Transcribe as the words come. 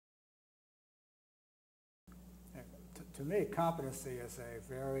to me, competency is a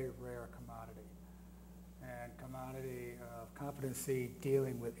very rare commodity. And commodity of competency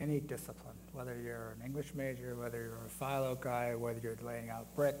dealing with any discipline, whether you're an English major, whether you're a philo guy, whether you're laying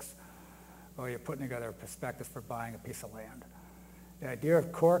out bricks, or you're putting together a prospectus for buying a piece of land. The idea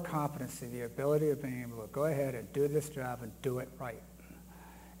of core competency, the ability of being able to go ahead and do this job and do it right.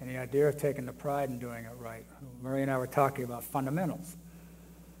 And the idea of taking the pride in doing it right. Murray and I were talking about fundamentals.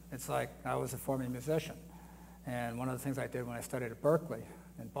 It's like I was a former musician, and one of the things I did when I studied at Berkeley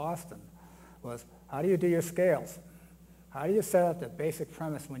in Boston was, how do you do your scales? How do you set up the basic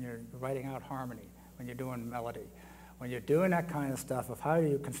premise when you're writing out harmony, when you're doing melody, when you're doing that kind of stuff of how do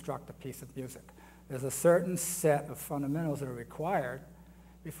you construct a piece of music? There's a certain set of fundamentals that are required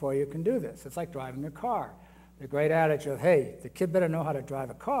before you can do this. It's like driving a car. The great adage of, hey, the kid better know how to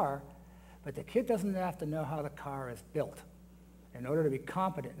drive a car, but the kid doesn't have to know how the car is built in order to be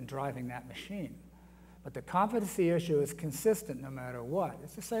competent in driving that machine. But the competency issue is consistent no matter what.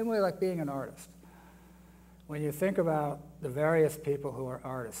 It's the same way like being an artist. When you think about the various people who are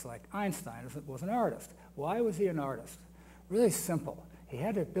artists, like Einstein was an artist. Why was he an artist? Really simple. He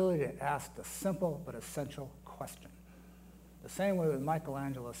had the ability to ask the simple but essential question. The same way with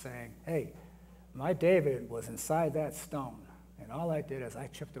Michelangelo saying, hey, my David was inside that stone, and all I did is I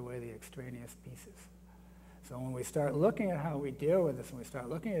chipped away the extraneous pieces. So when we start looking at how we deal with this, when we start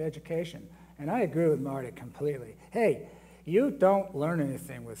looking at education, and I agree with Marty completely, hey, you don't learn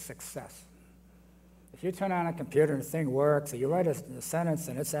anything with success. If you turn on a computer and the thing works, or you write a sentence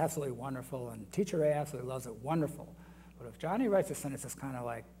and it's absolutely wonderful, and teacher A absolutely loves it, wonderful. But if Johnny writes a sentence that's kind of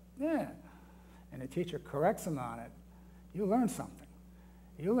like, yeah, and the teacher corrects him on it, you learn something.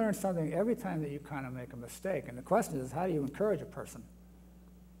 You learn something every time that you kind of make a mistake. And the question is, how do you encourage a person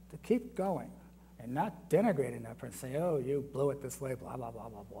to keep going and not denigrating that person, say, oh, you blew it this way, blah, blah, blah,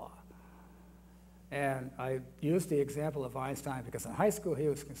 blah, blah. And I used the example of Einstein because in high school he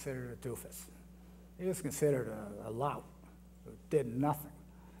was considered a doofus. He was considered a lout who did nothing.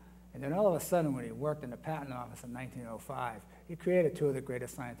 And then all of a sudden, when he worked in the patent office in 1905, he created two of the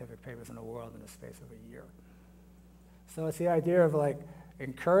greatest scientific papers in the world in the space of a year. So it's the idea of like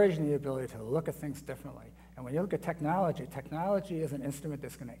encouraging the ability to look at things differently. And when you look at technology, technology is an instrument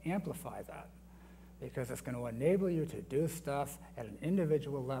that's going to amplify that because it's going to enable you to do stuff at an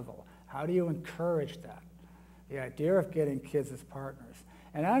individual level. How do you encourage that? The idea of getting kids as partners.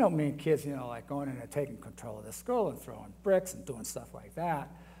 And I don't mean kids, you know, like going in and taking control of the school and throwing bricks and doing stuff like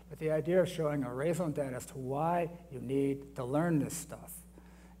that. But the idea of showing a raison d'etre as to why you need to learn this stuff.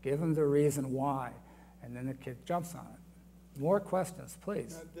 Give them the reason why, and then the kid jumps on it. More questions,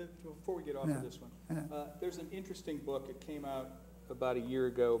 please. Before we get off of this one, there's an interesting book. It came out about a year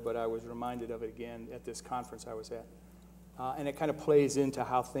ago, but I was reminded of it again at this conference I was at. And it kind of plays into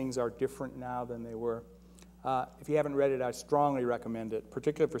how things are different now than they were. If you haven't read it, I strongly recommend it,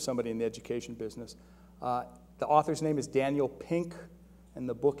 particularly for somebody in the education business. The author's name is Daniel Pink, and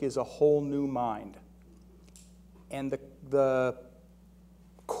the book is A Whole New Mind. And the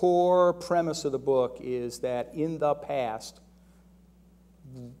core premise of the book is that in the past,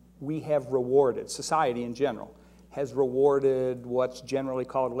 we have rewarded, society in general, has rewarded what's generally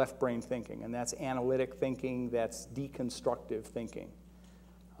called left brain thinking, and that's analytic thinking, that's deconstructive thinking.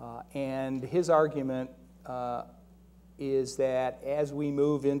 And his argument is that as we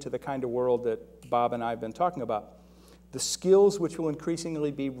move into the kind of world that Bob and I have been talking about, the skills which will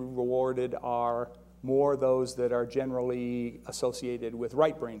increasingly be rewarded are more those that are generally associated with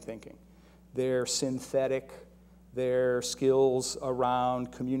right brain thinking. They're synthetic, they're skills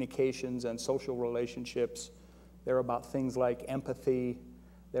around communications and social relationships. They're about things like empathy.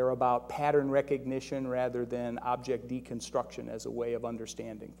 They're about pattern recognition rather than object deconstruction as a way of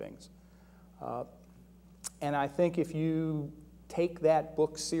understanding things. And I think if you take that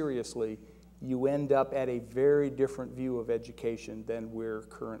book seriously, you end up at a very different view of education than we're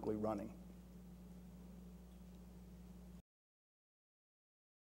currently running.